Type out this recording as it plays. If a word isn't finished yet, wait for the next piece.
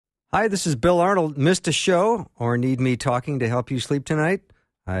Hi, this is Bill Arnold. Missed a show or need me talking to help you sleep tonight?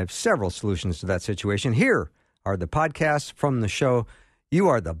 I have several solutions to that situation. Here are the podcasts from the show. You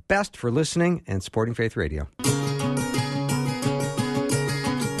are the best for listening and supporting Faith Radio.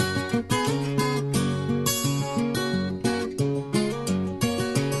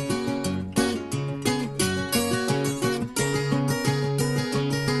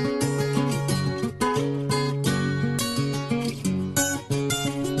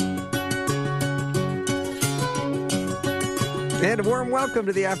 And a warm welcome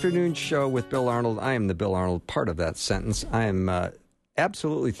to the afternoon show with Bill Arnold. I am the Bill Arnold part of that sentence. I am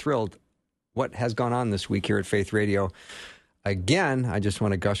absolutely thrilled what has gone on this week here at Faith Radio. Again, I just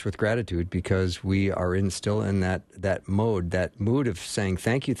want to gush with gratitude because we are still in that mood of saying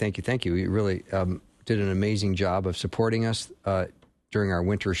thank you, thank you, thank you. You really did an amazing job of supporting us during our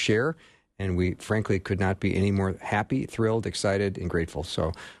winter share, and we frankly could not be any more happy, thrilled, excited, and grateful.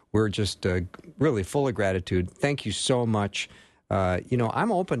 So we're just really full of gratitude. Thank you so much.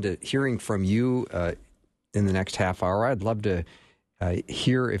 I'm open to hearing from you in the next half hour. I'd love to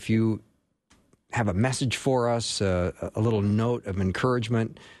hear if you have a message for us, a little note of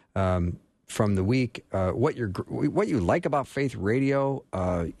encouragement from the week, what you like about Faith Radio.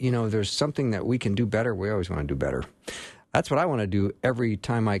 There's something that we can do better. We always want to do better. That's what I want to do every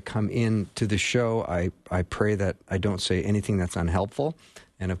time I come in to the show. I pray that I don't say anything that's unhelpful.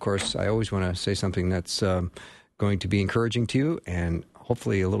 And, of course, I always want to say something that's going to be encouraging to you and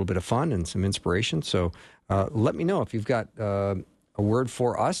hopefully a little bit of fun and some inspiration. So let me know if you've got a word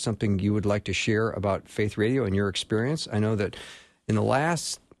for us, something you would like to share about Faith Radio and your experience. I know that in the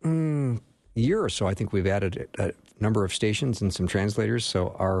last year or so, I think we've added a number of stations and some translators.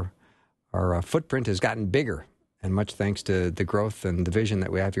 So our footprint has gotten bigger. And much thanks to the growth and the vision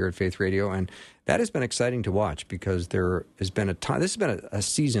that we have here at Faith Radio. And that has been exciting to watch because there has been this has been a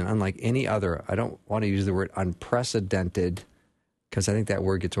season unlike any other. I don't want to use the word unprecedented because I think that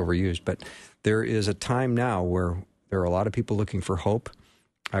word gets overused. But there is a time now where there are a lot of people looking for hope.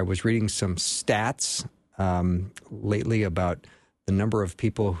 I was reading some stats lately about the number of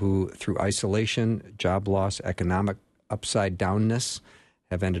people who, through isolation, job loss, economic upside downness,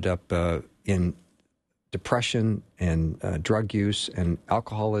 have ended up in depression and drug use and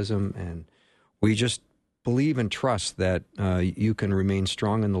alcoholism. And we just believe and trust that you can remain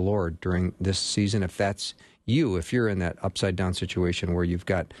strong in the Lord during this season. If that's you, if you're in that upside down situation where you've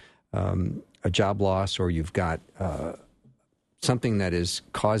got a job loss or you've got something that is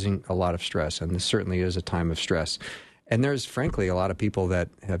causing a lot of stress, and this certainly is a time of stress. And there's frankly a lot of people that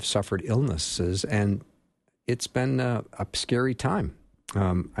have suffered illnesses, and it's been a scary time.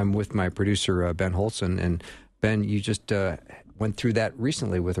 I'm with my producer, Ben Holsen, and Ben, you just went through that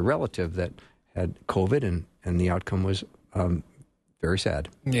recently with a relative that had COVID, and the outcome was very sad.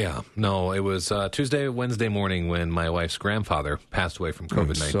 Yeah, no, it was Wednesday morning when my wife's grandfather passed away from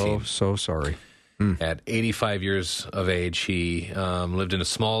COVID-19. I'm so sorry. At 85 years of age, he lived in a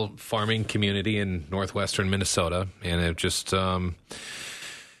small farming community in northwestern Minnesota, and it just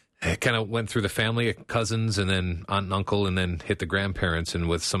it kind of went through the family, cousins, and then aunt and uncle, and then hit the grandparents. And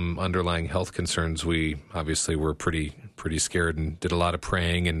with some underlying health concerns, we obviously were pretty scared and did a lot of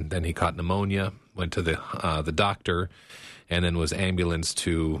praying. And then he caught pneumonia, went to the doctor, and then was ambulanced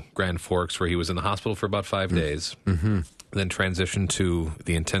to Grand Forks, where he was in the hospital for about 5 days. Mm-hmm. Then transitioned to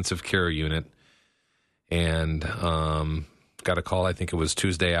the intensive care unit, and got a call, I think it was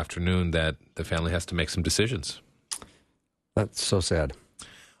Tuesday afternoon, that the family has to make some decisions. That's so sad.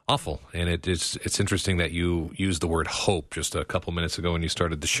 Awful. And it's interesting that you used the word hope just a couple minutes ago when you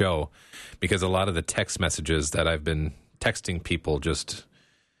started the show, because a lot of the text messages that I've been texting people just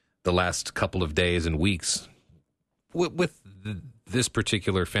the last couple of days and weeks with this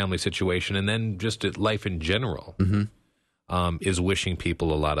particular family situation, and then just life in general, is wishing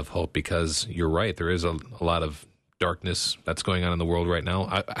people a lot of hope, because you're right, there is a lot of darkness that's going on in the world right now.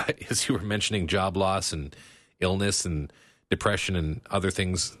 I, as you were mentioning job loss and illness and depression and other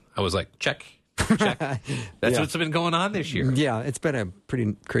things, I was like, check. That's what's been going on this year. Yeah, it's been a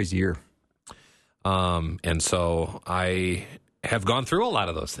pretty crazy year. And so I have gone through a lot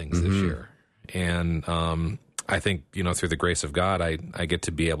of those things this year. And I think, through the grace of God, I get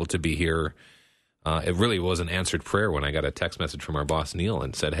to be able to be here. It really was an answered prayer when I got a text message from our boss, Neil,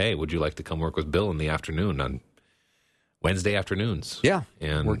 and said, hey, would you like to come work with Bill in the afternoon on Wednesday afternoons? Yeah,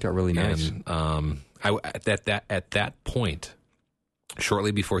 and worked out really nice. And at that point,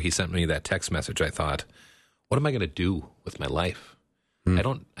 shortly before he sent me that text message, I thought, what am I going to do with my life?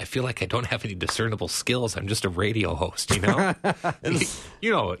 I feel like I don't have any discernible skills. I'm just a radio host, you got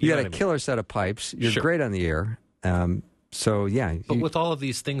a killer set of pipes. You're great on the air. So, yeah. But with all of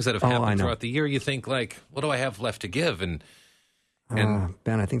these things that have happened throughout the year, you think, like, what do I have left to give? And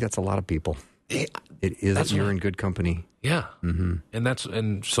Ben, I think that's a lot of people. It is. You're in good company. Yeah. Mm-hmm.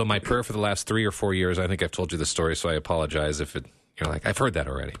 And so my prayer for the last 3 or 4 years, I think I've told you the story, so I apologize if you're like, I've heard that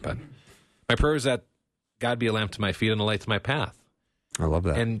already. But my prayer is that God be a lamp to my feet and a light to my path. I love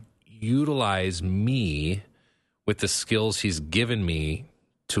that. And utilize me with the skills he's given me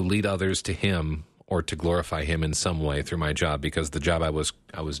to lead others to him or to glorify him in some way through my job, because the job I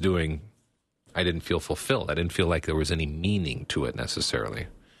was doing, I didn't feel fulfilled. I didn't feel like there was any meaning to it necessarily.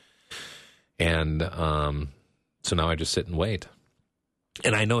 And so now I just sit and wait.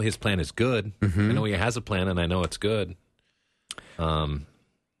 And I know his plan is good. Mm-hmm. I know he has a plan, and I know it's good. But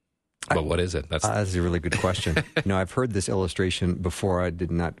what is it? That's a really good question. I've heard this illustration before. I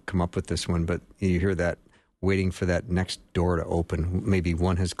did not come up with this one, but you hear that, waiting for that next door to open. Maybe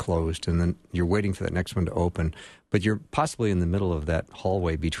one has closed, and then you're waiting for that next one to open. But you're possibly in the middle of that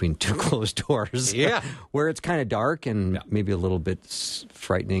hallway between two closed doors. Yeah. Where it's kind of dark and maybe a little bit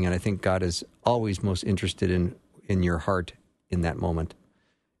frightening. And I think God is always most interested in your heart in that moment.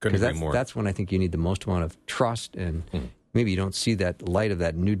 Couldn't agree more. That's when I think you need the most amount of trust, and maybe you don't see that light of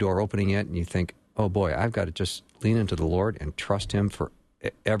that new door opening yet, and you think, oh boy, I've got to just lean into the Lord and trust him for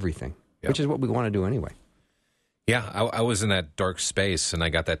everything, which is what we want to do anyway. Yeah, I was in that dark space, and I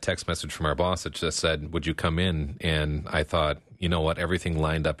got that text message from our boss that just said, would you come in? And I thought, you know what, everything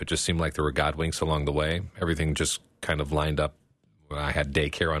lined up. It just seemed like there were God winks along the way. Everything just kind of lined up. I had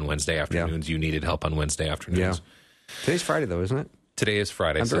daycare on Wednesday afternoons. Yeah. You needed help on Wednesday afternoons. Yeah. Today's Friday, though, isn't it? Today is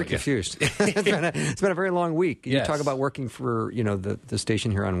Friday. I'm very confused. It's been a very long week. You talk about working for the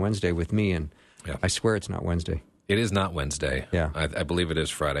station here on Wednesday with me, and I swear it's not Wednesday. It is not Wednesday. Yeah. I believe it is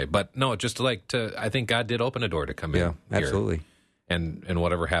Friday. But no, I think God did open a door to come in. Yeah, absolutely. And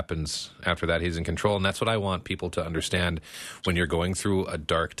whatever happens after that, he's in control. And that's what I want people to understand when you're going through a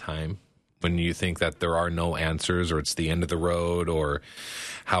dark time, when you think that there are no answers, or it's the end of the road, or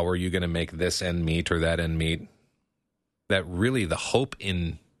how are you going to make this end meet or that end meet, that really the hope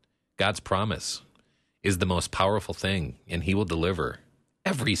in God's promise is the most powerful thing, and he will deliver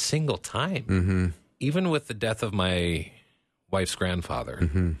every single time. Mm-hmm. Even with the death of my wife's grandfather,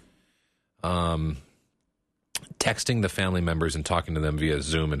 texting the family members and talking to them via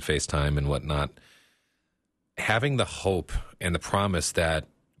Zoom and FaceTime and whatnot, having the hope and the promise that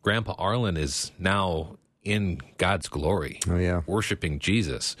Grandpa Arlen is now in God's glory, worshiping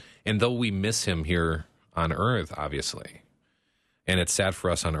Jesus. And though we miss him here on earth, obviously, and it's sad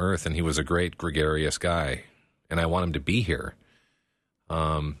for us on earth, and he was a great gregarious guy, and I want him to be here,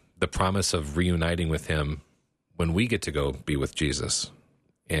 the promise of reuniting with him when we get to go be with Jesus,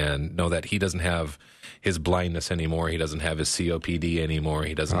 and know that he doesn't have his blindness anymore, he doesn't have his COPD anymore,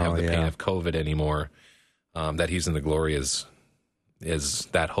 he doesn't have the pain of COVID anymore, that he's in the glory is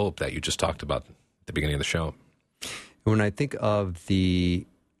that hope that you just talked about at the beginning of the show. When I think of the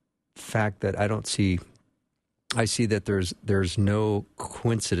fact that I see that there's no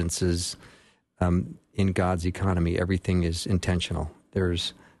coincidences in God's economy. Everything is intentional.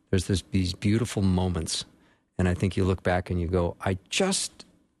 There's these beautiful moments, and I think you look back and you go, I just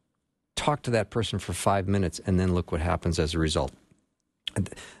talked to that person for 5 minutes, and then look what happens as a result.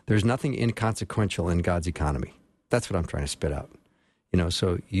 There's nothing inconsequential in God's economy. That's what I'm trying to spit out.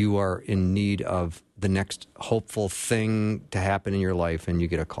 So you are in need of the next hopeful thing to happen in your life, and you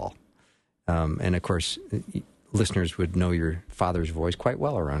get a call. And of course, listeners would know your father's voice quite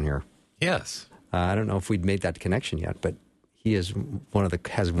well around here. Yes. I don't know if we'd made that connection yet, but he has one of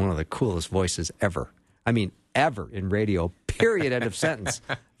the coolest voices ever. I mean, ever in radio. Period. End of sentence.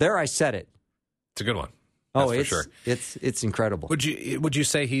 There, I said it. It's a good one. That's for sure. It's incredible. Would you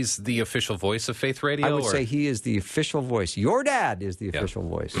say he's the official voice of Faith Radio? I would say he is the official voice. Your dad is the official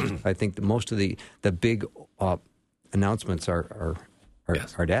voice. I think that most of the big announcements are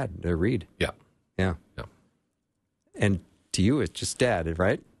dad. They're Reed. Yeah. Yeah. And to you, it's just dad,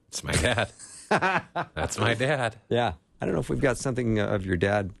 right? It's my dad. That's my dad. Yeah. I don't know if we've got something of your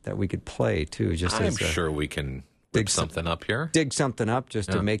dad that we could play, too. I'm sure we can dig something up here. Dig something up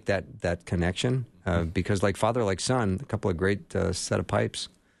just to make that connection. Because like father, like son, a couple of great set of pipes.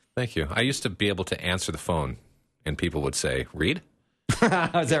 Thank you. I used to be able to answer the phone, and people would say, Reed? Is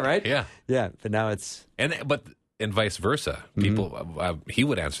that right? Yeah. Yeah, but now it's... And vice versa. People, he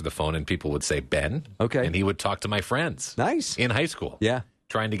would answer the phone, and people would say, Ben. Okay. And he would talk to my friends. Nice. In high school. Yeah.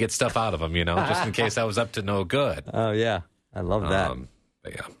 Trying to get stuff out of them, just in case I was up to no good. Oh, yeah. I love that.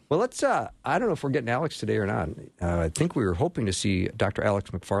 Yeah. Well, let's, I don't know if we're getting Alex today or not. I think we were hoping to see Dr.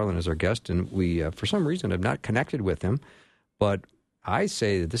 Alex McFarland as our guest, and we, for some reason, have not connected with him. But I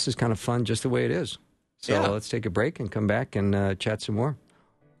say that this is kind of fun just the way it is. So let's take a break and come back and chat some more.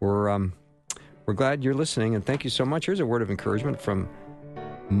 We're glad you're listening, and thank you so much. Here's a word of encouragement from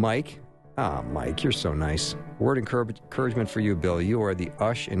Mike. Mike, you're so nice. Word encouragement for you, Bill. You are the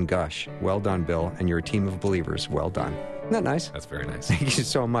ush and gush. Well done, Bill, and you're a team of believers. Well done. Isn't that nice? That's very nice. Thank you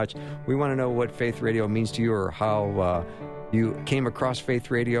so much. We want to know what Faith Radio means to you or how you came across Faith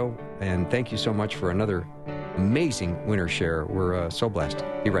Radio, and thank you so much for another amazing winter share. We're so blessed.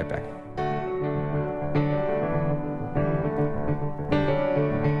 Be right back.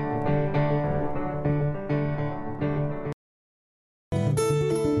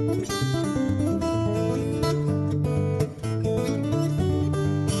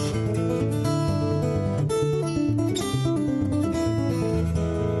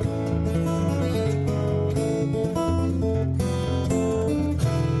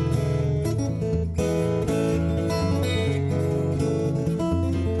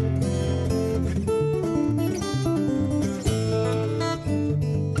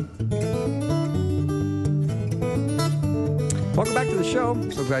 Welcome back to the show.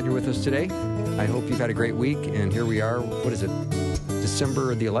 So glad you're with us today. I hope you've had a great week. And here we are. What is it?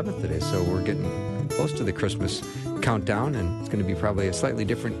 December the 11th today. So we're getting close to the Christmas countdown. And it's going to be probably a slightly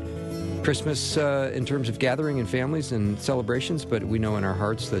different Christmas in terms of gathering and families and celebrations. But we know in our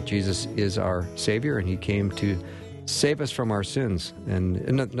hearts that Jesus is our Savior. And He came to save us from our sins. And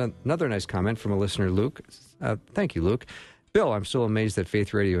another nice comment from a listener, Luke. Thank you, Luke. Bill, I'm still amazed that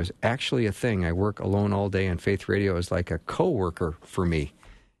Faith Radio is actually a thing. I work alone all day, and Faith Radio is like a co-worker for me.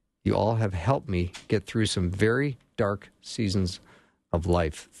 You all have helped me get through some very dark seasons of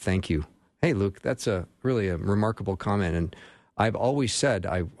life. Thank you. Hey, Luke, that's really a remarkable comment, and I've always said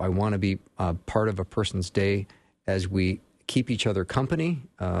I want to be part of a person's day as we keep each other company.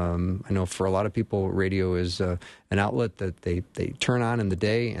 I know for a lot of people, radio is an outlet that they turn on in the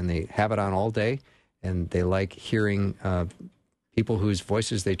day, and they have it on all day. And they like hearing people whose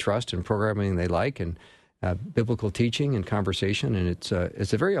voices they trust and programming they like and biblical teaching and conversation. And it's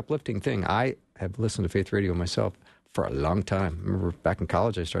a very uplifting thing. I have listened to Faith Radio myself for a long time. I remember back in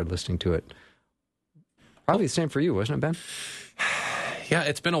college I started listening to it. Probably the same for you, wasn't it, Ben? Yeah,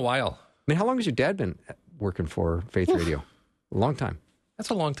 it's been a while. I mean, how long has your dad been working for Faith Radio? A long time.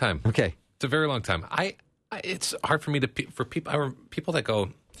 That's a long time. Okay. It's a very long time. It's hard for me for people that go,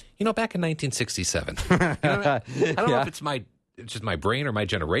 back in 1967. I don't know if it's just my brain or my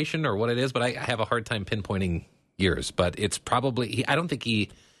generation or what it is, but I have a hard time pinpointing years. But it's probably, I don't think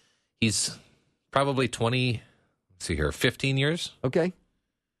he's probably 20, let's see here, 15 years? Okay.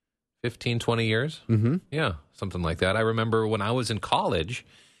 15, 20 years? Mm-hmm. Yeah, something like that. I remember when I was in college,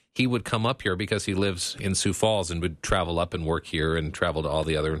 he would come up here because he lives in Sioux Falls and would travel up and work here and travel to all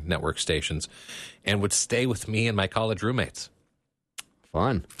the other network stations and would stay with me and my college roommates.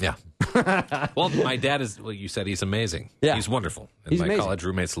 Fun. Yeah. Well, my dad is, you said he's amazing. Yeah. He's wonderful. And He's my amazing. college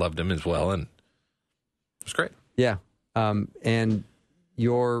roommates loved him as well, and it was great. Yeah. And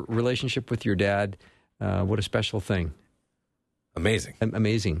your relationship with your dad, what a special thing. Amazing.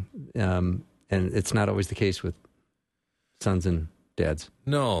 Amazing. And it's not always the case with sons and dads.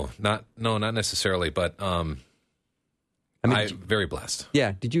 No, not necessarily, but I'm very blessed.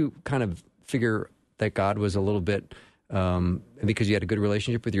 Yeah. Did you kind of figure that God was a little bit, because you had a good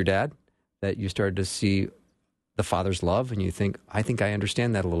relationship with your dad, that you started to see the Father's love and you think, I think I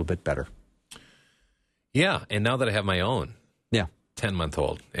understand that a little bit better? Yeah, and now that I have my own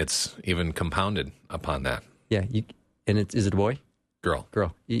 10-month-old, it's even compounded upon that. Yeah. Is it a boy? Girl.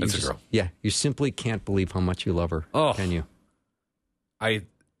 It's a girl. Yeah. You simply can't believe how much you love her, can you? I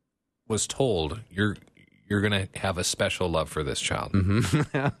was told you're going to have a special love for this child.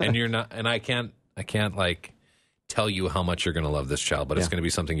 Mm-hmm. And you're not, and I can't like tell you how much you're going to love this child, but it's going to be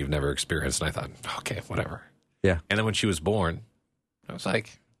something you've never experienced. And I thought, okay, whatever. Yeah. And then when she was born, I was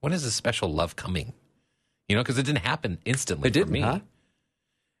like, when is this special love coming? Because it didn't happen instantly It didn't, for me.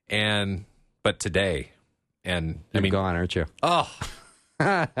 Huh? But today, and You're gone, aren't you? oh,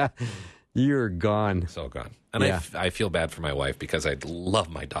 You're gone. so gone. And I feel bad for my wife because I love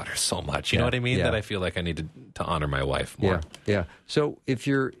my daughter so much. You know what I mean? Yeah. That I feel like I need to honor my wife more. Yeah. So if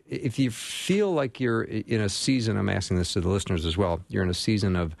you feel like you're in a season, I'm asking this to the listeners as well, you're in a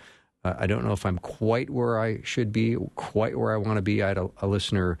season of, I don't know if I'm quite where I should be, quite where I want to be. I had a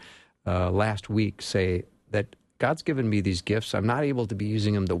listener last week say that God's given me these gifts. I'm not able to be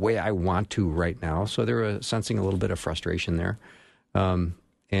using them the way I want to right now. So they're sensing a little bit of frustration there.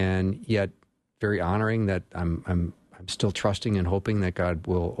 And yet very honoring that I'm still trusting and hoping that God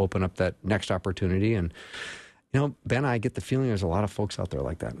will open up that next opportunity. And, Ben, I get the feeling there's a lot of folks out there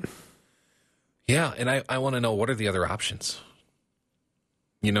like that. Yeah, and I want to know, what are the other options?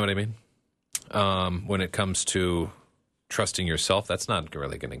 You know what I mean? when it comes to trusting yourself. That's not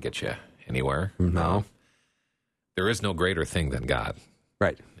really going to get you anywhere. No. There is no greater thing than God.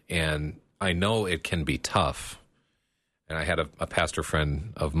 Right. And I know it can be tough. And I had a pastor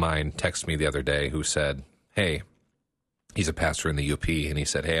friend of mine text me the other day who said, hey, he's a pastor in the UP, and he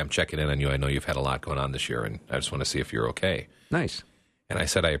said, hey, I'm checking in on you. I know you've had a lot going on this year, and I just want to see if you're okay. Nice. And I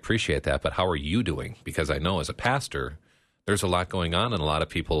said, I appreciate that, but how are you doing? Because I know as a pastor, there's a lot going on, and a lot of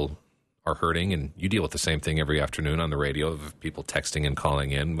people are hurting, and you deal with the same thing every afternoon on the radio of people texting and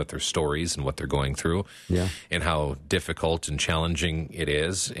calling in with their stories and what they're going through, and how difficult and challenging it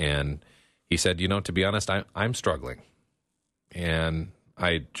is. And he said, to be honest, I'm struggling. And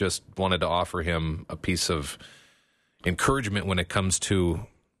I just wanted to offer him a piece of encouragement when it comes to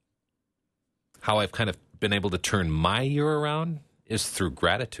how I've kind of been able to turn my year around is through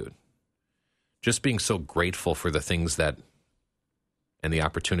gratitude. Just being so grateful for the things that and the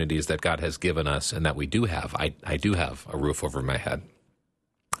opportunities that God has given us and that we do have. I do have a roof over my head.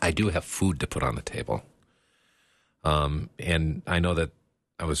 I do have food to put on the table. And I know that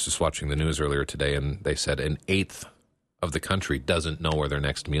I was just watching the news earlier today, and they said an eighth of the country doesn't know where their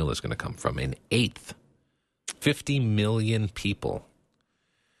next meal is going to come from. An eighth. 50 million people.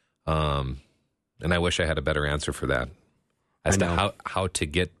 And I wish I had a better answer for that as to how to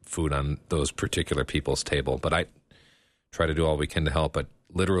get food on those particular people's table. But I try to do all we can to help. But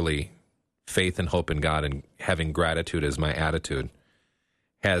literally, faith and hope in God and having gratitude as my attitude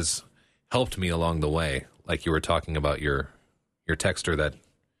has helped me along the way. Like you were talking about your texter that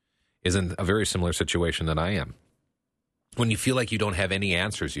is in a very similar situation that I am. When you feel like you don't have any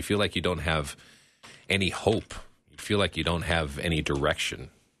answers, you feel like you don't have any hope, you feel like you don't have any direction.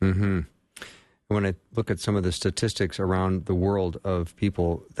 Mm-hmm. When I look at some of the statistics around the world of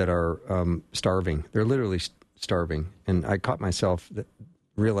people that are starving, they're literally starving. And I caught myself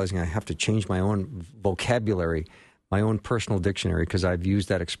realizing I have to change my own vocabulary, my own personal dictionary, because I've used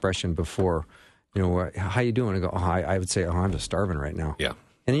that expression before. How you doing? I go, I would say, I'm just starving right now. Yeah.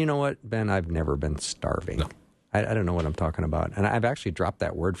 And you know what, Ben? I've never been starving. No. I don't know what I'm talking about. And I've actually dropped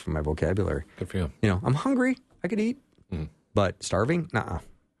that word from my vocabulary. Good for you. I'm hungry. I could eat. But starving? Nuh-uh.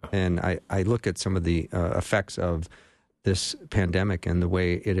 And I look at some of the effects of this pandemic and the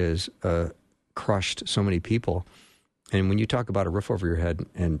way it has crushed so many people. And when you talk about a roof over your head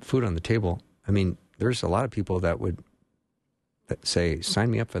and food on the table, I mean, there's a lot of people that would say,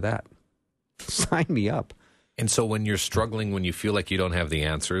 sign me up for that. Sign me up. And so when you're struggling, when you feel like you don't have the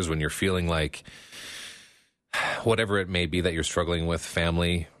answers, when you're feeling like whatever it may be that you're struggling with,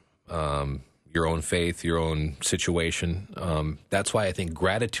 family, your own faith, your own situation, that's why I think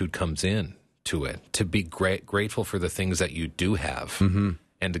gratitude comes in to it, to be grateful for the things that you do have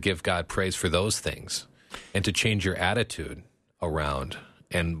and to give God praise for those things and to change your attitude around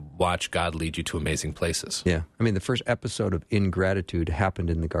and watch God lead you to amazing places. Yeah. I mean, the first episode of Ingratitude happened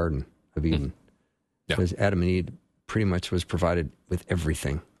in the Garden of Eden. Yeah. Because Adam and Eve pretty much was provided with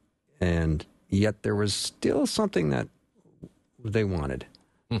everything. And yet there was still something that they wanted.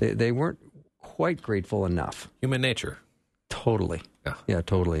 They weren't quite grateful enough. Human nature. Totally. Yeah,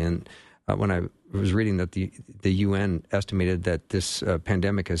 totally. And when I was reading that the UN estimated that this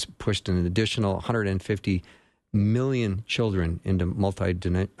pandemic has pushed an additional 150 million children into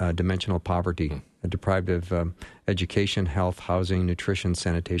multi-dimensional poverty, deprived of education, health, housing, nutrition,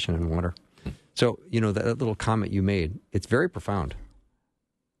 sanitation, and water. So, that little comment you made, it's very profound.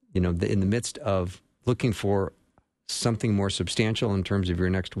 In the midst of looking for something more substantial in terms of your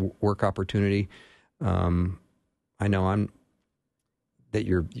next work opportunity, I know that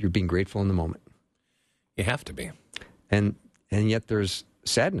you're being grateful in the moment. You have to be. And yet there's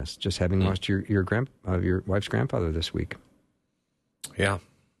sadness just having lost your wife's grandfather this week. Yeah,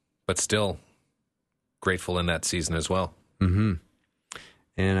 but still grateful in that season as well. Mm-hmm.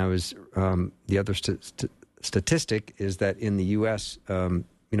 And I was the other statistic is that in the U.S., the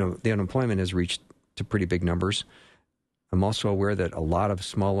unemployment has reached to pretty big numbers. I'm also aware that a lot of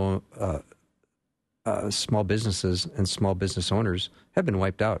small businesses and small business owners have been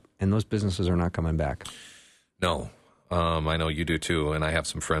wiped out, and those businesses are not coming back. No, I know you do too, and I have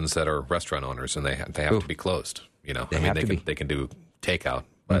some friends that are restaurant owners, and they have to be closed. They can do takeout,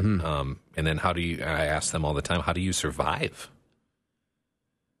 but and then how do you? I ask them all the time, how do you survive?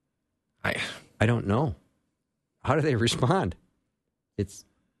 I don't know. How do they respond? It's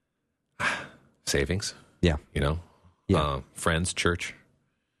savings. Yeah. Friends, church.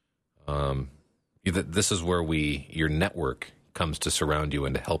 This is where your network comes to surround you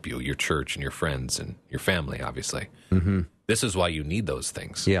and to help you, your church and your friends and your family, obviously. Mm-hmm. This is why you need those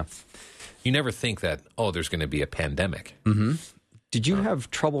things. Yeah. You never think that, there's going to be a pandemic. Mm-hmm. Did you have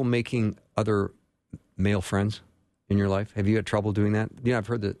trouble making other male friends in your life? Have you had trouble doing that? You know, I've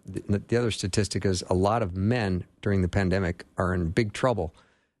heard the other statistic is a lot of men during the pandemic are in big trouble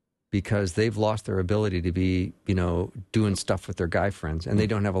because they've lost their ability to be, you know, doing stuff with their guy friends, and they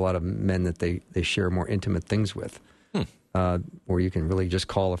don't have a lot of men that they share more intimate things with. Where you can really just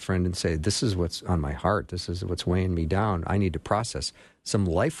call a friend and say, this is what's on my heart. This is what's weighing me down. I need to process some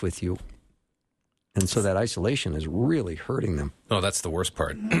life with you. And so that isolation is really hurting them. Oh, that's the worst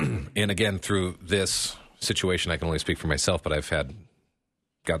part. And again, through this situation, I can only speak for myself, but I've had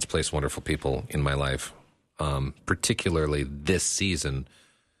God's placed wonderful people in my life, particularly this season,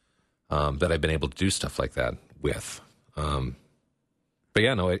 that I've been able to do stuff like that with. But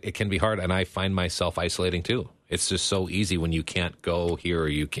yeah, no, it can be hard, and I find myself isolating too. It's just so easy when you can't go here, or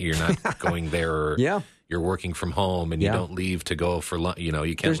you're not going there, or you're working from home, and you don't leave to go for lunch. You know,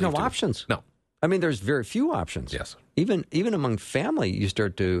 you can't. There's no options. No, I mean, there's very few options. Yes, even among family, you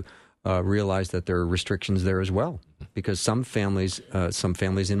start to realize that there are restrictions there as well, because some families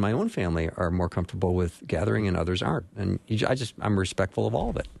in my own family are more comfortable with gathering, and others aren't. And I'm respectful of all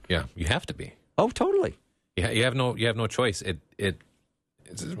of it. Yeah, you have to be. Oh, totally. Yeah, you have no choice.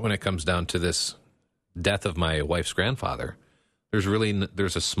 It's when it comes down to this death of my wife's grandfather,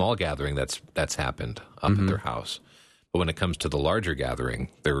 there's a small gathering that's happened up at their house. But when it comes to the larger gathering,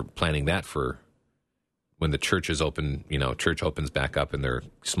 they're planning that for when the church is open, you know, church opens back up in their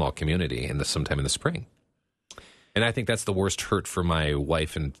small community sometime in the spring. And I think that's the worst hurt for my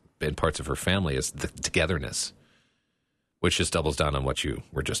wife and parts of her family is the togetherness, which just doubles down on what you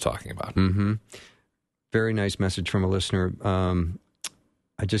were just talking about. Mm-hmm. Very nice message from a listener.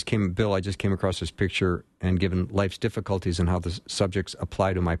 Bill, I just came across this picture, and given life's difficulties and how the subjects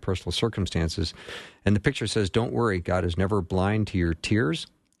apply to my personal circumstances. And the picture says, don't worry, God is never blind to your tears,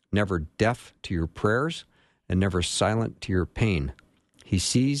 never deaf to your prayers, and never silent to your pain. He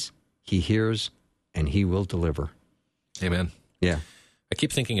sees, he hears, and he will deliver. Amen. Yeah. I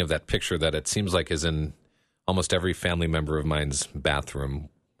keep thinking of that picture that it seems like is in almost every family member of mine's bathroom,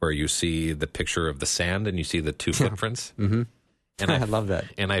 where you see the picture of the sand and you see the two footprints. Mm-hmm. And I love that.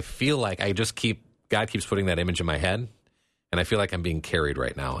 And I feel like God keeps putting that image in my head, and I feel like I'm being carried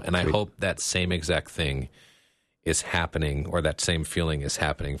right now. And I hope that same exact thing is happening, or that same feeling is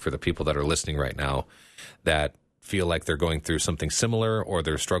happening for the people that are listening right now that feel like they're going through something similar, or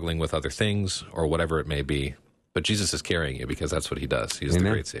they're struggling with other things, or whatever it may be. But Jesus is carrying you, because that's what he does. He's the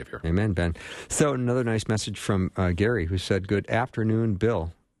great Savior. Amen, Ben. So another nice message from Gary, who said, good afternoon,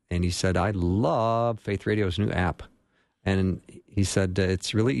 Bill. And he said, I love Faith Radio's new app. And he said,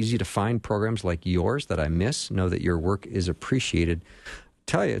 it's really easy to find programs like yours that I miss. Know that your work is appreciated.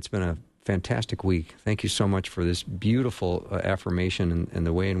 Tell you, it's been a fantastic week. Thank you so much for this beautiful affirmation and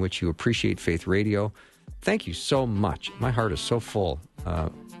the way in which you appreciate Faith Radio. Thank you so much. My heart is so full.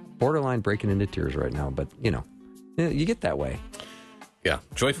 Borderline breaking into tears right now, but, you get that way. Yeah.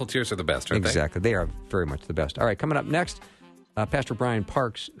 Joyful tears are the best, aren't they? Exactly. They are very much the best. All right, coming up next, Pastor Brian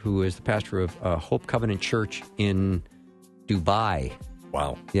Parks, who is the pastor of Hope Covenant Church in Dubai.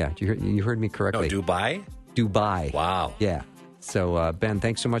 Wow. Yeah, you heard me correctly. No, Dubai? Dubai. Wow. Yeah. So, Ben,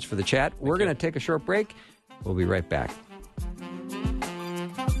 thanks so much for the chat. We're going to take a short break. We'll be right back.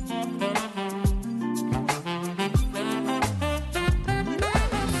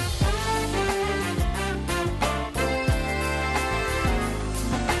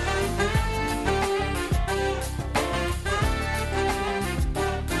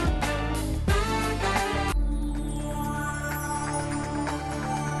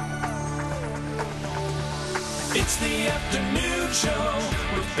 It's the afternoon show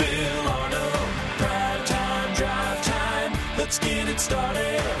with Bill Arnold. Prime time, drive time. Let's get it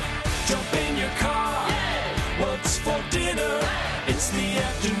started. Jump in your car. Yeah. What's for dinner? It's the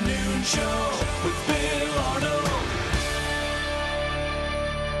afternoon show with Bill Arnold.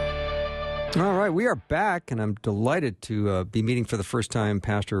 All right, we are back, and I'm delighted to be meeting for the first time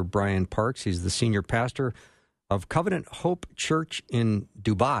Pastor Brian Parks. He's the senior pastor of Covenant Hope Church in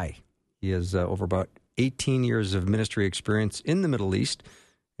Dubai. He has over about 18 years of ministry experience in the Middle East,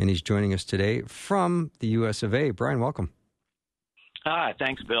 and he's joining us today from the U.S. of A. Brian, welcome. Hi,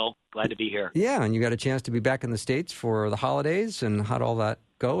 thanks, Bill. Glad to be here. Yeah, and you got a chance to be back in the States for the holidays, and how'd all that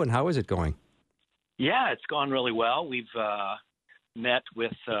go, and how is it going? Yeah, it's gone really well. We've met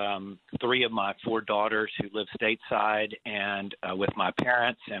with 3 of my 4 daughters who live stateside, and with my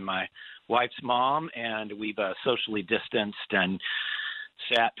parents and my wife's mom, and we've socially distanced and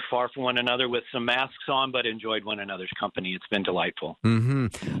sat far from one another with some masks on, but enjoyed one another's company. It's been delightful.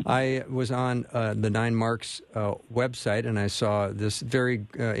 Mm-hmm. I was on the Nine Marks website, and I saw this very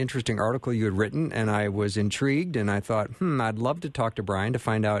interesting article you had written, and I was intrigued, and I thought, I'd love to talk to Brian to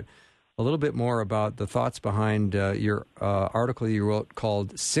find out a little bit more about the thoughts behind your article you wrote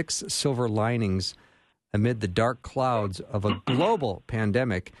called 6 Silver Linings Amid the Dark Clouds of a Global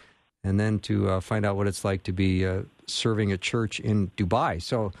Pandemic, and then to find out what it's like to be serving a church in Dubai.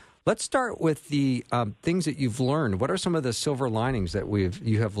 So let's start with the things that you've learned. What are some of the silver linings that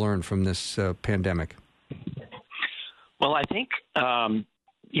you have learned from this pandemic? Well, I think,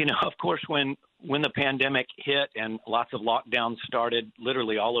 of course, when the pandemic hit and lots of lockdowns started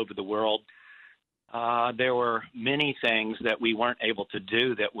literally all over the world, there were many things that we weren't able to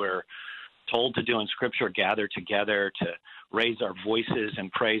do that we're told to do in Scripture, gather together to raise our voices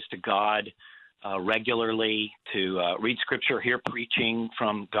and praise to God regularly, to read Scripture, hear preaching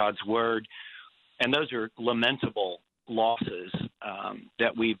from God's Word. And those are lamentable losses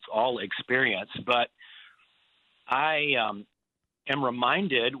that we've all experienced. But I am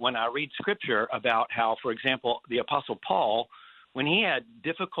reminded when I read Scripture about how, for example, the Apostle Paul, when he had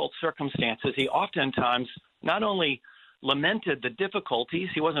difficult circumstances, he oftentimes not only lamented the difficulties,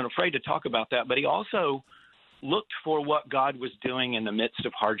 he wasn't afraid to talk about that, but he also looked for what God was doing in the midst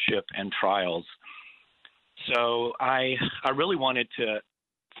of hardship and trials. So I really wanted to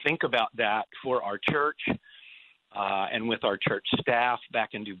think about that for our church and with our church staff back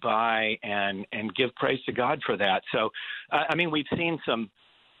in Dubai and give praise to God for that. So, we've seen some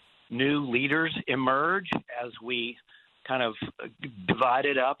new leaders emerge as we kind of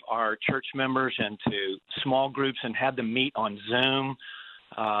divided up our church members into small groups and had them meet on Zoom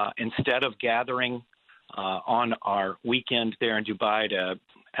instead of gathering on our weekend there in Dubai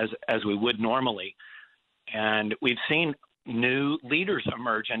as we would normally. And we've seen new leaders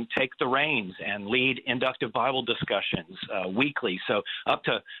emerge and take the reins and lead inductive Bible discussions weekly. So up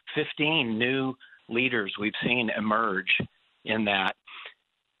to 15 new leaders we've seen emerge in that.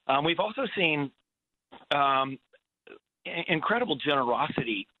 We've also seen incredible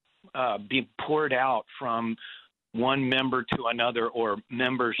generosity be poured out from one member to another or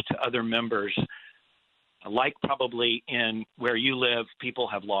members to other members. Like probably in where you live, people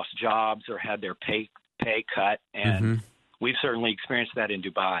have lost jobs or had their pay cut, and we've certainly experienced that in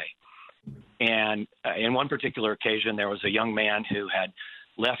Dubai. And in one particular occasion, there was a young man who had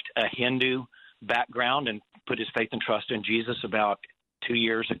left a Hindu background and put his faith and trust in Jesus about 2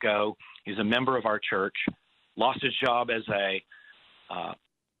 years ago. He's a member of our church, lost his job as a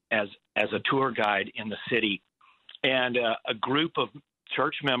tour guide in the city, and a group of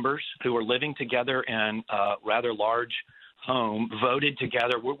church members who were living together in a rather large home voted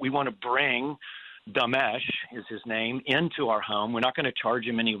together. We want to bring Damesh, is his name, into our home. We're not going to charge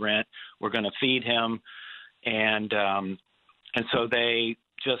him any rent. We're going to feed him, and so they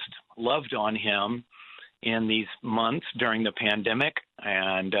just loved on him in these months during the pandemic,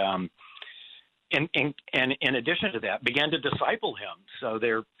 and in addition to that, began to disciple him. So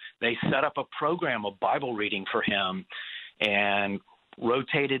they set up a program of Bible reading for him, and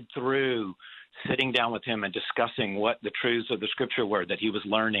rotated through sitting down with him and discussing what the truths of the Scripture were that he was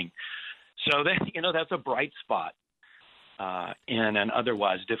learning. So that's a bright spot in an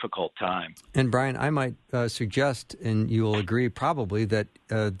otherwise difficult time. And Brian, I might suggest, and you will agree probably, that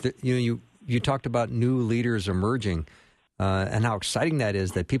you talked about new leaders emerging, and how exciting that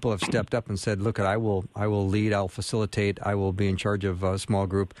is. That people have stepped up and said, "Look, I will lead, I'll facilitate, I will be in charge of a small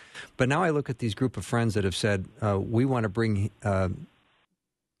group." But now I look at these group of friends that have said, "We want to bring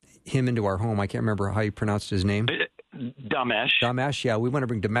him into our home." I can't remember how you pronounced his name. Damesh, yeah. We want to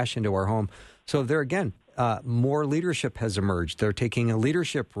bring Damesh into our home. So there again, more leadership has emerged. They're taking a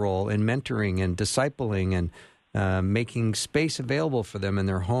leadership role in mentoring and discipling and making space available for them in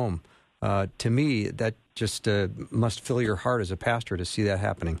their home. To me, that just must fill your heart as a pastor to see that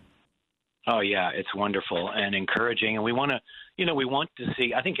happening. Oh, yeah, it's wonderful and encouraging. And we want to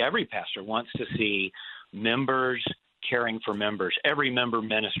see, I think every pastor wants to see members caring for members, every member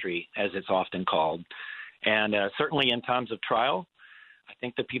ministry, as it's often called. And certainly in times of trial, I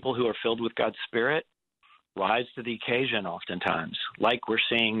think the people who are filled with God's Spirit rise to the occasion oftentimes, like we're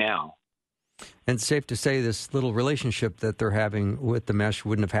seeing now. And it's safe to say this little relationship that they're having with Damesh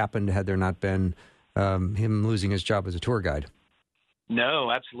wouldn't have happened had there not been him losing his job as a tour guide.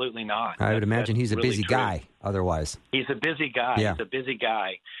 No, absolutely not. I would imagine he's a really busy true. guy otherwise. He's a busy guy. Yeah. He's a busy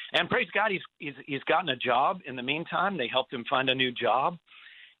guy. And praise God, he's gotten a job in the meantime. They helped him find a new job.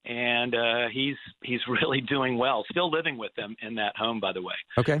 And he's really doing well, still living with them in that home, by the way.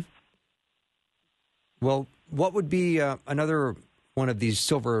 Okay. Well, what would be another one of these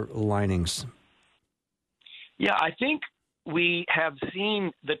silver linings? Yeah, I think we have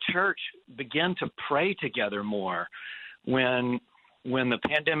seen the church begin to pray together more. When the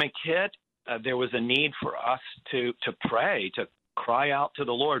pandemic hit, there was a need for us to pray, to cry out to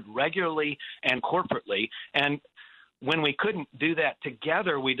the Lord regularly and corporately. And when we couldn't do that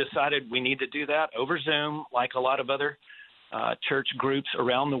together, we decided we need to do that over Zoom, like a lot of other church groups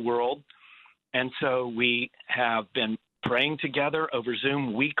around the world. And so we have been praying together over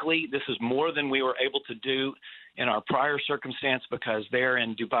Zoom weekly. This is more than we were able to do in our prior circumstance, because there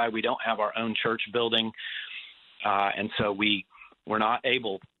in Dubai we don't have our own church building. And so we were not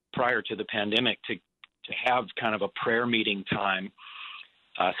able, prior to the pandemic, to have kind of a prayer meeting time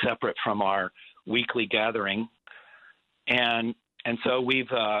separate from our weekly gathering. And so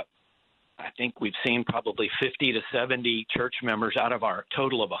I think we've seen probably 50 to 70 church members out of our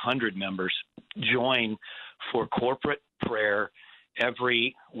total of 100 members join for corporate prayer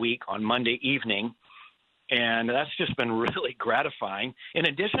every week on Monday evening. And that's just been really gratifying. In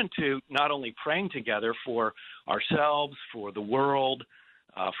addition to not only praying together for ourselves, for the world,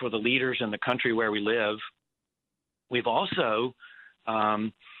 for the leaders in the country where we live, we've also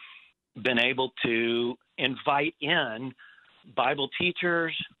been able to invite in Bible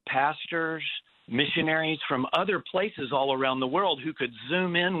teachers, pastors, missionaries from other places all around the world who could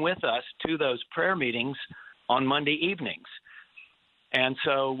Zoom in with us to those prayer meetings on Monday evenings. And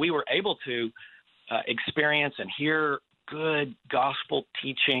so we were able to experience and hear good gospel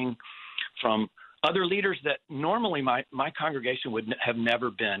teaching from other leaders that normally my congregation would have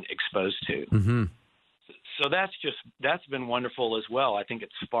never been exposed to. Mm-hmm. So that's been wonderful as well. I think it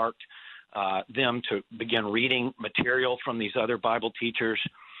sparked them to begin reading material from these other Bible teachers.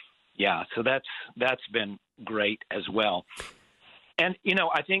 Yeah, so that's been great as well. And,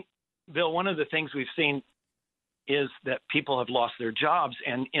 I think, Bill, one of the things we've seen is that people have lost their jobs.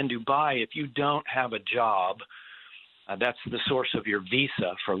 And in Dubai, if you don't have a job, that's the source of your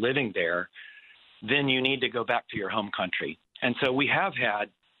visa for living there, then you need to go back to your home country. And so we have had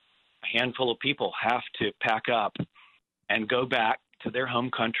a handful of people have to pack up and go back to their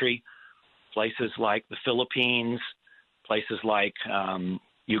home country, places like the Philippines, places like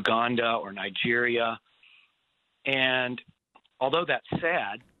Uganda or Nigeria. And although that's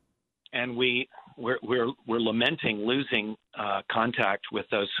sad, and we're lamenting losing contact with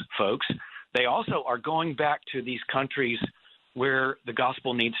those folks, they also are going back to these countries where the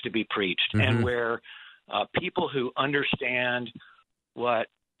gospel needs to be preached, mm-hmm. and where people who understand what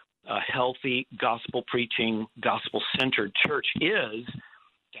a healthy gospel-preaching, gospel-centered church is,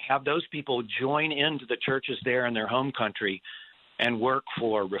 to have those people join into the churches there in their home country and work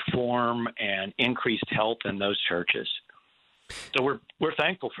for reform and increased health in those churches. So we're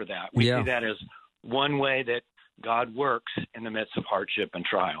thankful for that. We see that as one way that God works in the midst of hardship and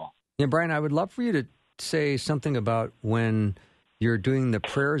trial. Yeah, Brian, I would love for you to say something about when you're doing the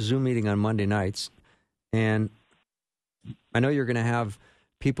prayer Zoom meeting on Monday nights, and I know you're going to have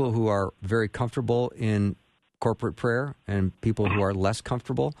people who are very comfortable in corporate prayer and people who are less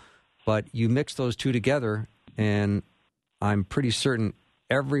comfortable, but you mix those two together, and I'm pretty certain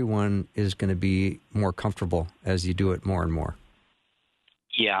everyone is going to be more comfortable as you do it more and more.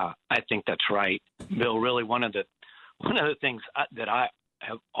 Yeah, I think that's right, Bill. Really, one of the things that I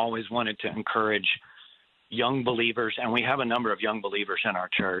have always wanted to encourage young believers, and we have a number of young believers in our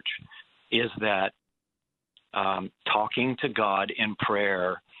church, is that talking to God in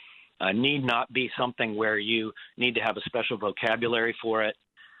prayer need not be something where you need to have a special vocabulary for it.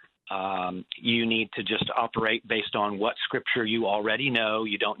 You need to just operate based on what scripture you already know.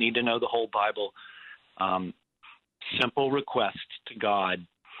 You don't need to know the whole Bible. Simple requests to God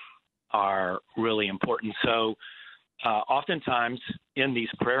are really important. So oftentimes in these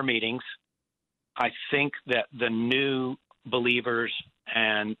prayer meetings, I think that the new believers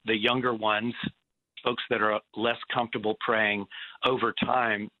and the younger ones, folks that are less comfortable praying, over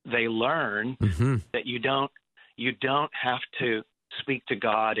time, they learn mm-hmm. that you don't have to speak to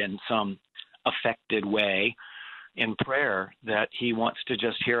God in some affected way in prayer, that he wants to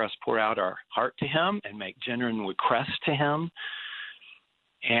just hear us pour out our heart to him and make genuine requests to him.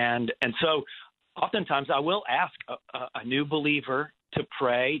 And so oftentimes I will ask a new believer to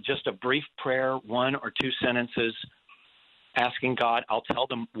pray just a brief prayer, 1 or 2 sentences, asking God. I'll tell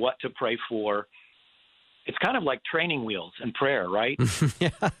them what to pray for. It's kind of like training wheels in prayer, right? Yeah.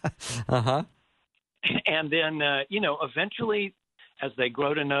 Uh-huh. And then, eventually, as they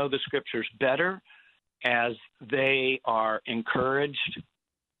grow to know the scriptures better, as they are encouraged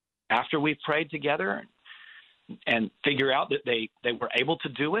after we've prayed together and figure out that they were able to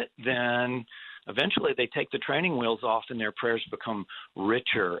do it, then eventually they take the training wheels off and their prayers become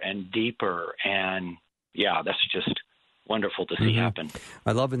richer and deeper. And yeah, that's just wonderful to see happen.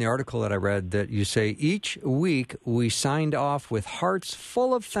 I love in the article that I read that you say each week we signed off with hearts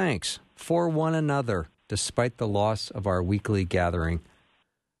full of thanks for one another, despite the loss of our weekly gathering.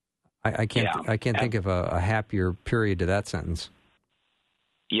 I can't think of a happier period to that sentence.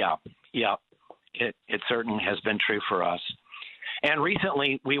 Yeah. It certainly has been true for us. And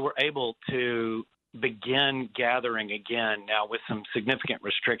recently we were able to begin gathering again, now with some significant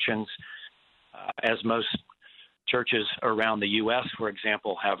restrictions, as most churches around the U.S., for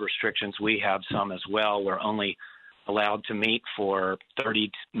example, have restrictions. We have some as well. We're only allowed to meet for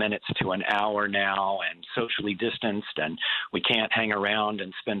 30 minutes to an hour now and socially distanced, and we can't hang around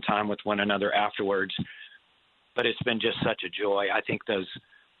and spend time with one another afterwards. But it's been just such a joy. I think those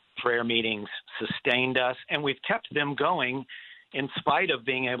prayer meetings sustained us, and we've kept them going in spite of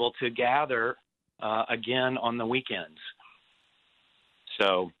being able to gather again on the weekends.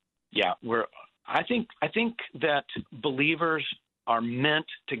 So, yeah, I think that believers are meant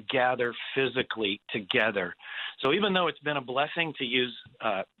to gather physically together. So even though it's been a blessing to use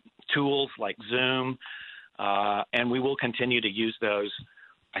tools like Zoom, and we will continue to use those,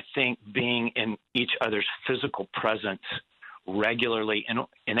 I think being in each other's physical presence regularly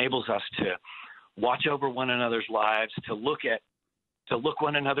enables us to watch over one another's lives, to look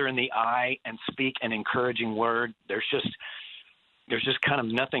one another in the eye and speak an encouraging word. There's just kind of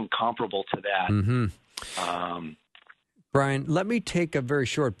nothing comparable to that. Mm-hmm. Brian, let me take a very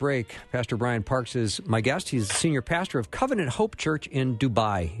short break. Pastor Brian Parks is my guest. He's the senior pastor of Covenant Hope Church in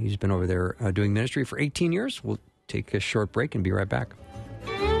Dubai. He's been over there doing ministry for 18 years. We'll take a short break and be right back.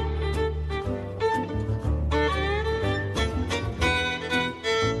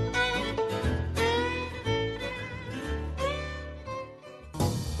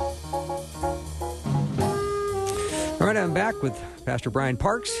 All right, I'm back with Pastor Brian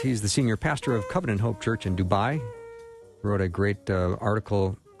Parks. He's the senior pastor of Covenant Hope Church in Dubai. He wrote a great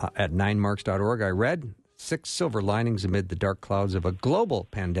article at 9marks.org. I read 6 silver linings amid the dark clouds of a global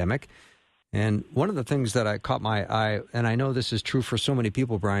pandemic. And one of the things that I caught my eye, and I know this is true for so many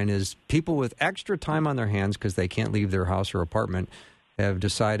people, Brian, is people with extra time on their hands because they can't leave their house or apartment have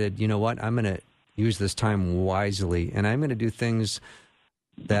decided, you know what, I'm going to use this time wisely, and I'm going to do things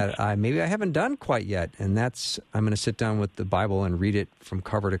that maybe I haven't done quite yet, and that's I'm going to sit down with the Bible and read it from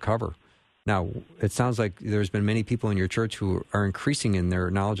cover to cover. Now, it sounds like there's been many people in your church who are increasing in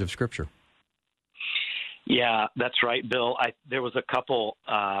their knowledge of Scripture. Yeah, that's right, Bill. There was a couple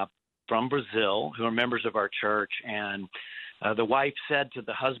from Brazil who are members of our church, and the wife said to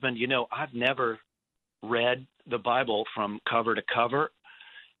the husband, you know, I've never read the Bible from cover to cover,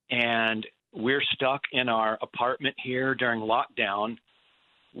 and we're stuck in our apartment here during lockdown.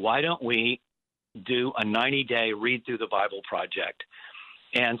 Why don't we do a 90-day read through the Bible project?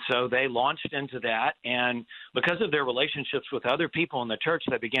 And so they launched into that, and because of their relationships with other people in the church,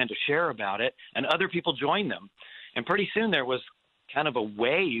 they began to share about it, and other people joined them. And pretty soon there was kind of a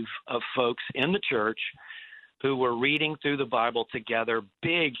wave of folks in the church who were reading through the Bible together,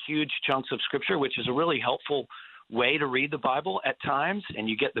 big, huge chunks of Scripture, which is a really helpful way to read the Bible at times, and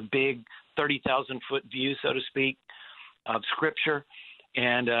you get the big 30,000-foot view, so to speak, of Scripture.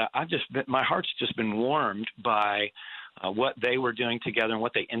 And my heart's just been warmed by what they were doing together and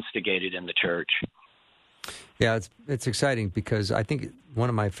what they instigated in the church. Yeah, it's exciting because I think one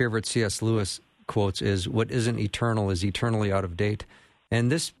of my favorite C.S. Lewis quotes is, what isn't eternal is eternally out of date.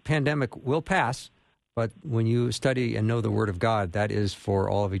 And this pandemic will pass, but when you study and know the Word of God, that is for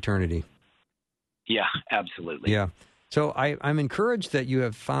all of eternity. Yeah, absolutely. Yeah. So I'm encouraged that you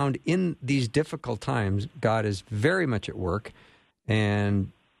have found in these difficult times, God is very much at work.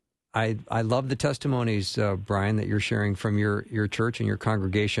 And I love the testimonies, Brian, that you're sharing from your church and your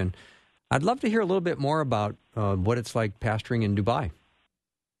congregation. I'd love to hear a little bit more about what it's like pastoring in Dubai.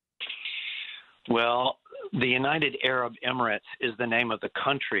 Well, the United Arab Emirates is the name of the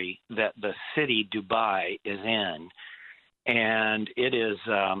country that the city Dubai is in. And it is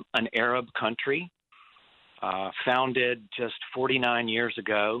an Arab country founded just 49 years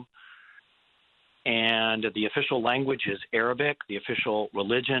ago. And the official language is Arabic. The official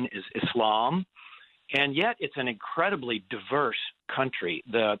religion is Islam. And yet it's an incredibly diverse country.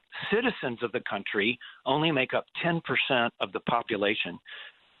 The citizens of the country only make up 10% of the population.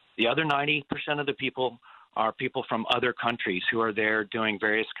 The other 90% of the people are people from other countries who are there doing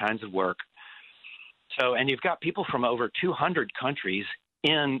various kinds of work. So, and you've got people from over 200 countries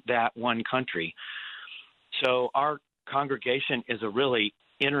in that one country. So our congregation is a really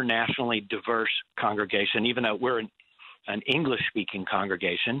internationally diverse congregation, even though we're an English-speaking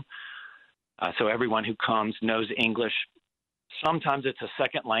congregation. So everyone who comes knows English. Sometimes it's a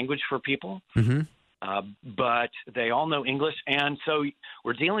second language for people, but they all know English. And so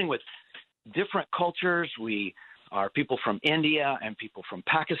we're dealing with different cultures. We are people from India and people from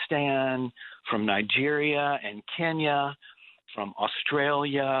Pakistan, from Nigeria and Kenya, from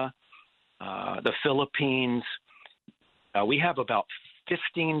Australia, the Philippines. We have about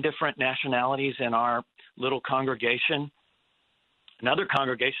 15 different nationalities in our little congregation. Another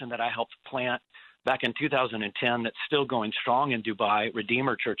congregation that I helped plant back in 2010 that's still going strong in Dubai,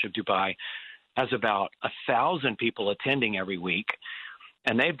 Redeemer Church of Dubai, has about 1,000 people attending every week,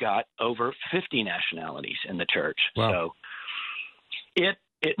 and they've got over 50 nationalities in the church. Wow. So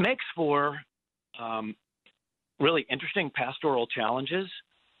it makes for really interesting pastoral challenges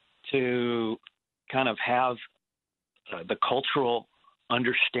to kind of have the cultural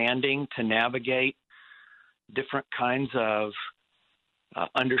understanding to navigate different kinds of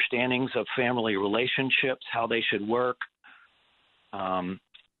understandings of family relationships, how they should work.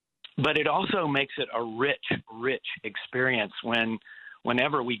 But it also makes it a rich experience.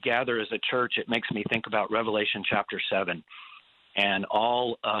 Whenever we gather as a church, it makes me think about Revelation chapter 7 and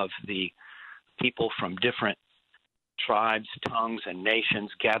all of the people from different tribes, tongues, and nations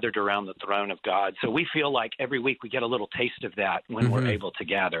gathered around the throne of God. So we feel like every week we get a little taste of that when we're able to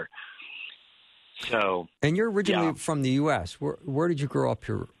gather. So, and you're originally from the U.S. Where did you grow up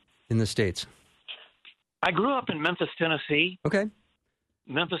here in the States? I grew up in Memphis, Tennessee. Okay.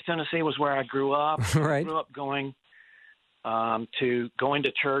 Memphis, Tennessee was where I grew up. Right. I grew up going to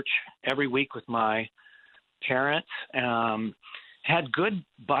church every week with my parents. Had good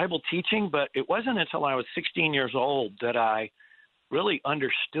Bible teaching, but it wasn't until I was 16 years old that I really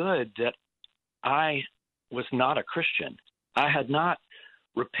understood that I was not a Christian. I had not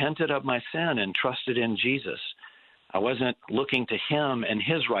repented of my sin and trusted in Jesus. I wasn't looking to him and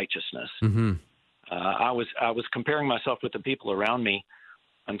his righteousness. I was comparing myself with the people around me,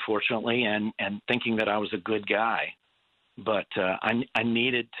 unfortunately, and thinking that I was a good guy. But I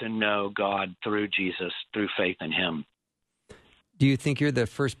needed to know God through Jesus, through faith in him. Do you think you're the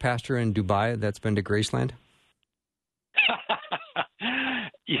first pastor in Dubai that's been to Graceland?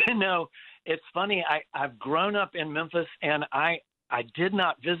 You know, it's funny. I've grown up in Memphis, and I did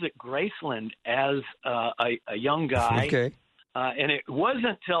not visit Graceland as a young guy. Okay. And it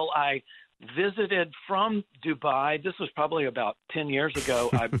wasn't till I visited from Dubai, this was probably about 10 years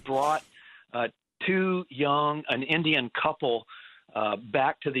ago, I brought an Indian couple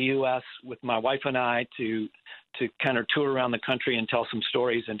back to the U.S. with my wife and I to kind of tour around the country and tell some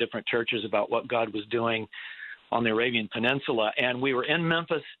stories in different churches about what God was doing on the Arabian Peninsula. And we were in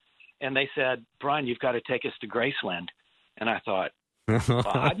Memphis, and they said, "Brian, you've got to take us to Graceland." And I thought, well,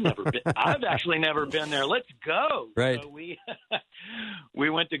 I've actually never been there. Let's go. Right. So we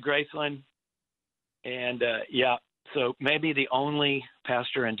went to Graceland, and so maybe the only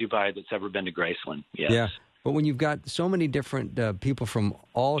pastor in Dubai that's ever been to Graceland. Yes. Yeah. But when you've got so many different people from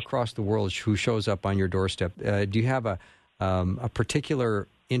all across the world who shows up on your doorstep, do you have a particular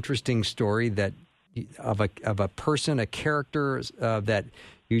interesting story that of a person, a character that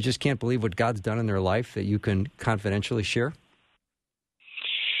you just can't believe what God's done in their life that you can confidentially share?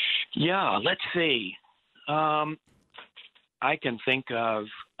 Yeah, let's see. I can think of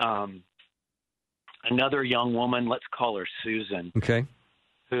another young woman, let's call her Susan, okay,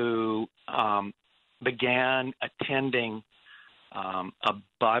 who began attending a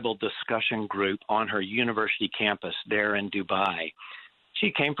Bible discussion group on her university campus there in Dubai.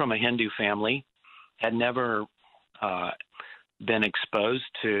 She came from a Hindu family, had never been exposed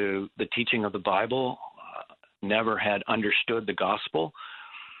to the teaching of the Bible, never had understood the gospel.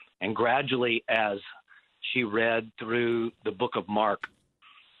 And gradually, as she read through the book of Mark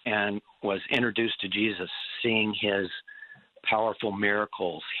and was introduced to Jesus, seeing his powerful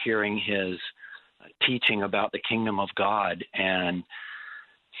miracles, hearing his teaching about the kingdom of God, and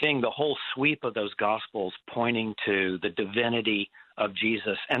seeing the whole sweep of those gospels pointing to the divinity of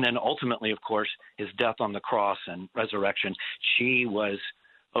Jesus, and then ultimately, of course, his death on the cross and resurrection, she was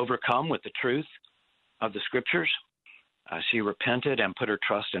overcome with the truth of the scriptures. She repented and put her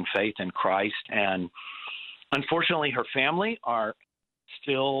trust and faith in Christ. And unfortunately, her family are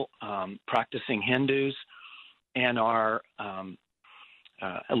still practicing Hindus and are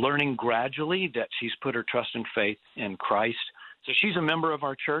learning gradually that she's put her trust and faith in Christ. So she's a member of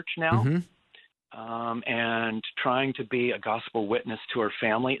our church now, and trying to be a gospel witness to her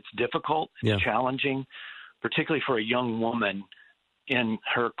family. It's difficult, it's challenging, particularly for a young woman in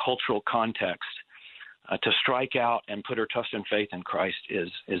her cultural context. To strike out and put her trust and faith in Christ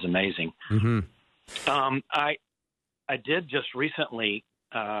is amazing. I did just recently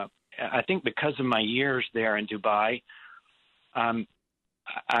I think because of my years there in Dubai,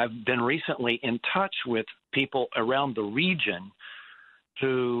 I've been recently in touch with people around the region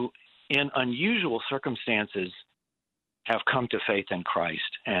who, in unusual circumstances, have come to faith in Christ.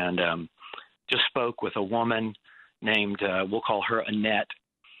 And just spoke with a woman named, we'll call her Annette,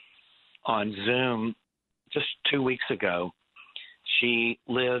 on Zoom just 2 weeks ago. She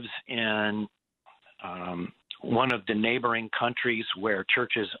lives in one of the neighboring countries where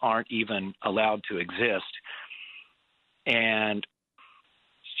churches aren't even allowed to exist. And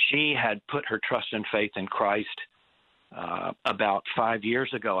she had put her trust and faith in Christ about 5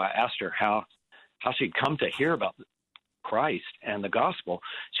 years ago. I asked her how she'd come to hear about Christ and the gospel.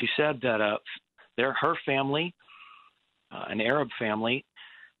 She said that her family, an Arab family,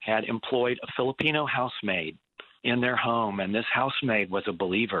 had employed a Filipino housemaid in their home, and this housemaid was a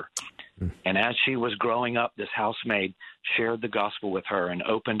believer. And as she was growing up, this housemaid shared the gospel with her and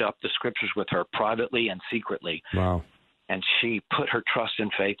opened up the scriptures with her privately and secretly. Wow. And she put her trust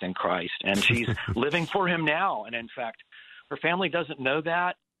and faith in Christ, and she's living for him now. And in fact, her family doesn't know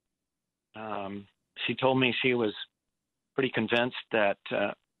that. She told me she was pretty convinced that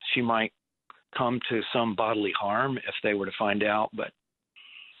she might come to some bodily harm if they were to find out. But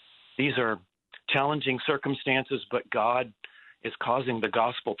these are challenging circumstances, but God is causing the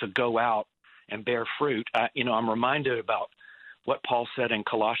gospel to go out and bear fruit. I'm reminded about what Paul said in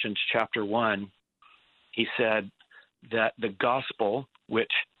Colossians chapter 1. He said that the gospel,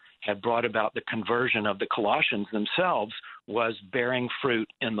 which had brought about the conversion of the Colossians themselves, was bearing fruit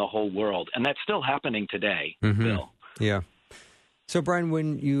in the whole world. And that's still happening today, Bill. Yeah. So, Brian,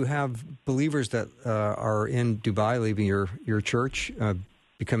 when you have believers that are in Dubai leaving your church,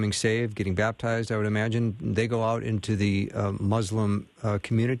 becoming saved, getting baptized, I would imagine, they go out into the Muslim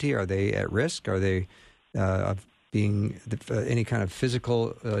community. Are they at risk? Are they being any kind of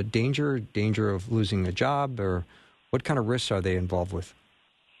physical danger of losing a job, or what kind of risks are they involved with?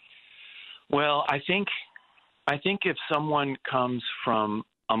 Well, I think if someone comes from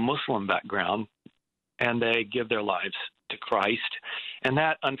a Muslim background and they give their lives to Christ, and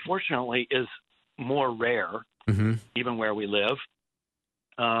that unfortunately is more rare, even where we live,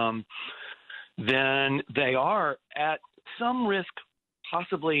 then they are at some risk,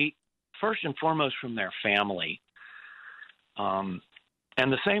 possibly first and foremost from their family.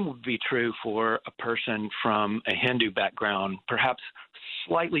 And the same would be true for a person from a Hindu background, perhaps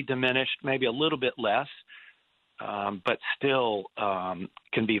slightly diminished, maybe a little bit less, but still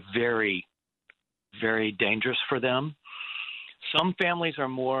can be very, very dangerous for them. Some families are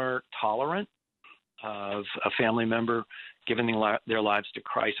more tolerant of a family member giving their lives to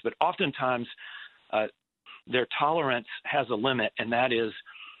Christ, but oftentimes their tolerance has a limit, and that is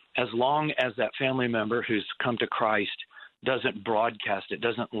as long as that family member who's come to Christ doesn't broadcast it,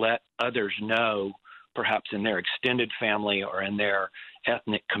 doesn't let others know, perhaps in their extended family or in their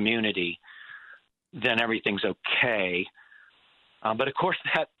ethnic community, then everything's okay. But of course,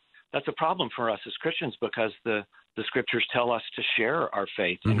 that's a problem for us as Christians, because the scriptures tell us to share our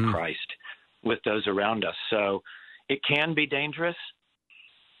faith in Christ with those around us. So it can be dangerous,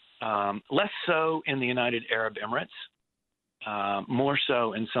 less so in the United Arab Emirates, more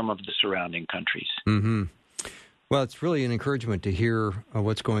so in some of the surrounding countries. Mm-hmm. Well, it's really an encouragement to hear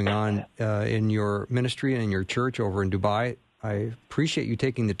what's going on in your ministry and in your church over in Dubai. I appreciate you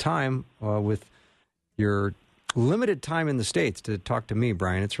taking the time with your limited time in the States to talk to me,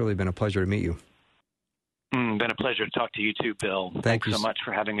 Brian. It's really been a pleasure to meet you. Been a pleasure to talk to you too, Bill. Thanks so much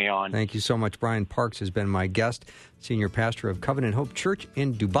for having me on. Thank you so much. Brian Parks has been my guest, senior pastor of Covenant Hope Church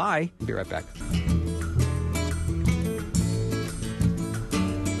in Dubai. I'll be right back.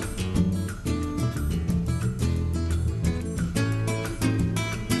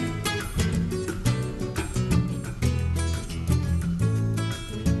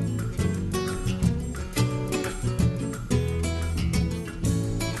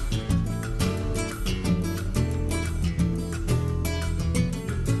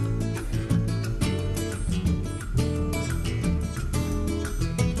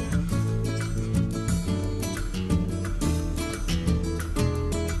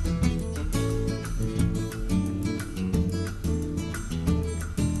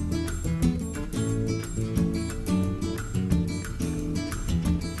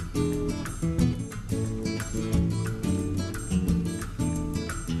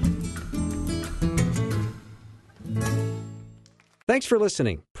 Thanks for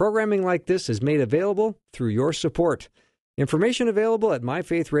listening. Programming like this is made available through your support. Information available at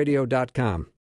myfaithradio.com.